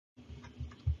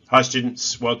Hi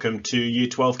students, welcome to Year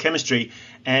 12 Chemistry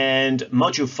and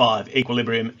Module 5,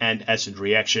 Equilibrium and Acid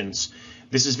Reactions.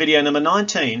 This is video number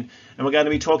 19 and we're going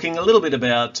to be talking a little bit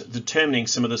about determining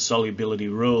some of the solubility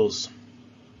rules.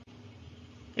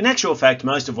 In actual fact,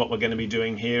 most of what we're going to be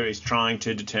doing here is trying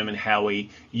to determine how we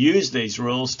use these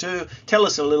rules to tell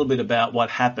us a little bit about what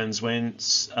happens when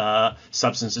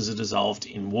substances are dissolved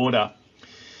in water.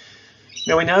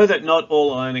 Now we know that not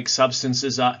all ionic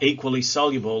substances are equally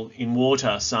soluble in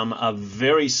water. Some are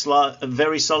very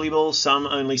soluble, some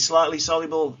only slightly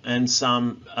soluble, and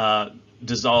some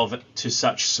dissolve to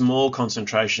such small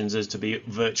concentrations as to be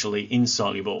virtually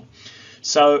insoluble.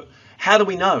 So how do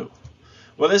we know?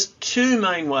 Well, there's two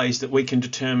main ways that we can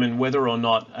determine whether or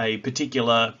not a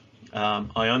particular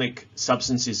ionic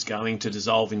substance is going to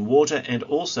dissolve in water, and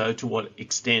also to what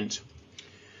extent.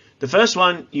 The first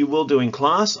one you will do in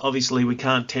class. Obviously we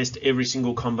can't test every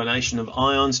single combination of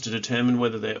ions to determine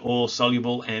whether they're all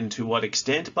soluble and to what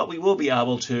extent, but we will be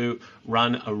able to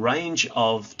run a range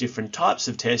of different types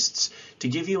of tests to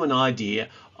give you an idea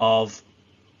of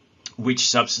which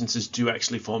substances do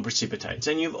actually form precipitates.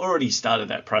 And you've already started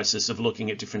that process of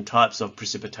looking at different types of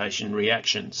precipitation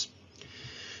reactions.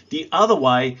 The other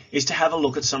way is to have a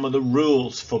look at some of the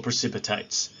rules for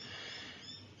precipitates.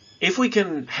 If we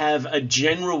can have a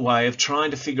general way of trying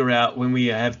to figure out when we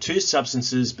have two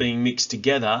substances being mixed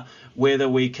together, whether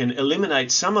we can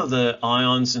eliminate some of the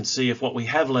ions and see if what we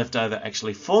have left over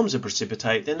actually forms a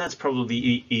precipitate, then that's probably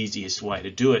the easiest way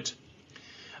to do it.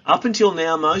 Up until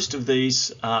now, most of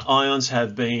these ions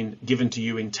have been given to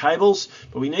you in tables,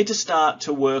 but we need to start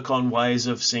to work on ways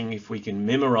of seeing if we can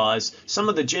memorize some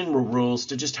of the general rules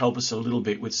to just help us a little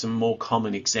bit with some more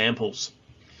common examples.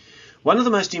 One of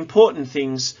the most important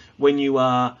things when you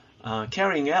are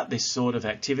carrying out this sort of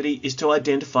activity is to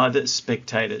identify the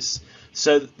spectators.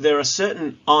 So there are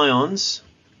certain ions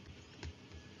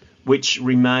which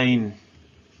remain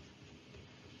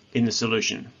in the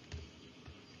solution.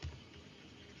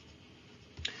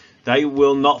 They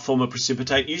will not form a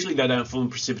precipitate. Usually they don't form a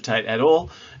precipitate at all,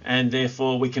 and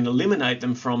therefore we can eliminate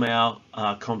them from our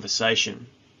conversation.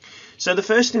 So the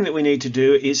first thing that we need to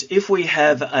do is, if we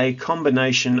have a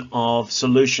combination of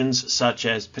solutions such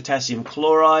as potassium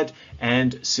chloride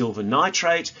and silver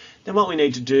nitrate, then what we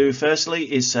need to do firstly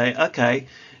is say, okay,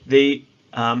 the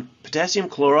potassium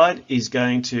chloride is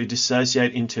going to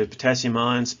dissociate into potassium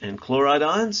ions and chloride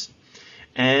ions,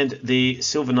 and the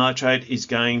silver nitrate is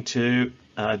going to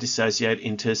dissociate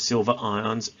into silver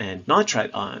ions and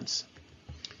nitrate ions.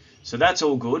 So that's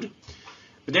all good.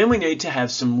 But then we need to have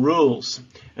some rules,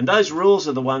 and those rules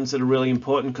are the ones that are really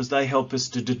important because they help us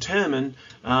to determine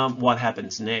what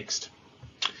happens next.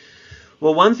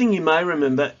 Well, one thing you may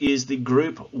remember is the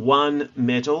group 1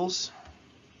 metals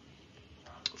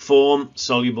form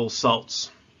soluble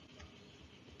salts.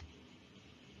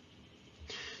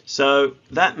 So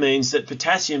that means that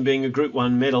potassium, being a group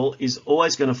 1 metal, is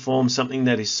always going to form something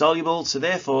that is soluble, so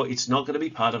therefore it's not going to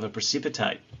be part of a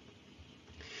precipitate.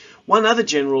 One other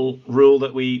general rule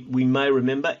that we may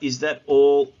remember is that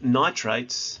all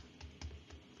nitrates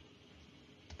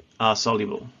are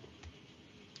soluble.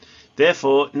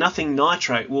 Therefore, nothing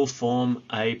nitrate will form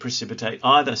a precipitate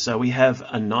either. So we have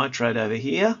a nitrate over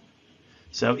here,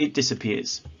 so it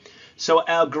disappears. So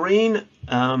our green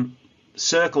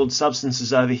circled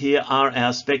substances over here are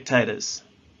our spectators.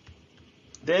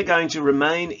 They're going to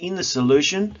remain in the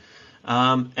solution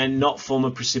and not form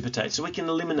a precipitate, so we can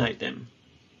eliminate them.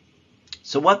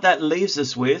 So what that leaves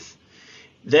us with,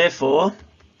 therefore,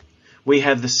 we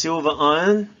have the silver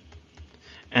ion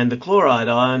and the chloride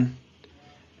ion,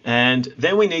 and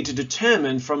then we need to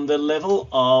determine from the level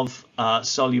of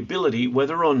solubility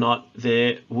whether or not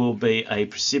there will be a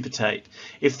precipitate.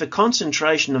 If the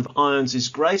concentration of ions is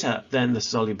greater than the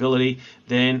solubility,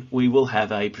 then we will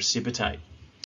have a precipitate.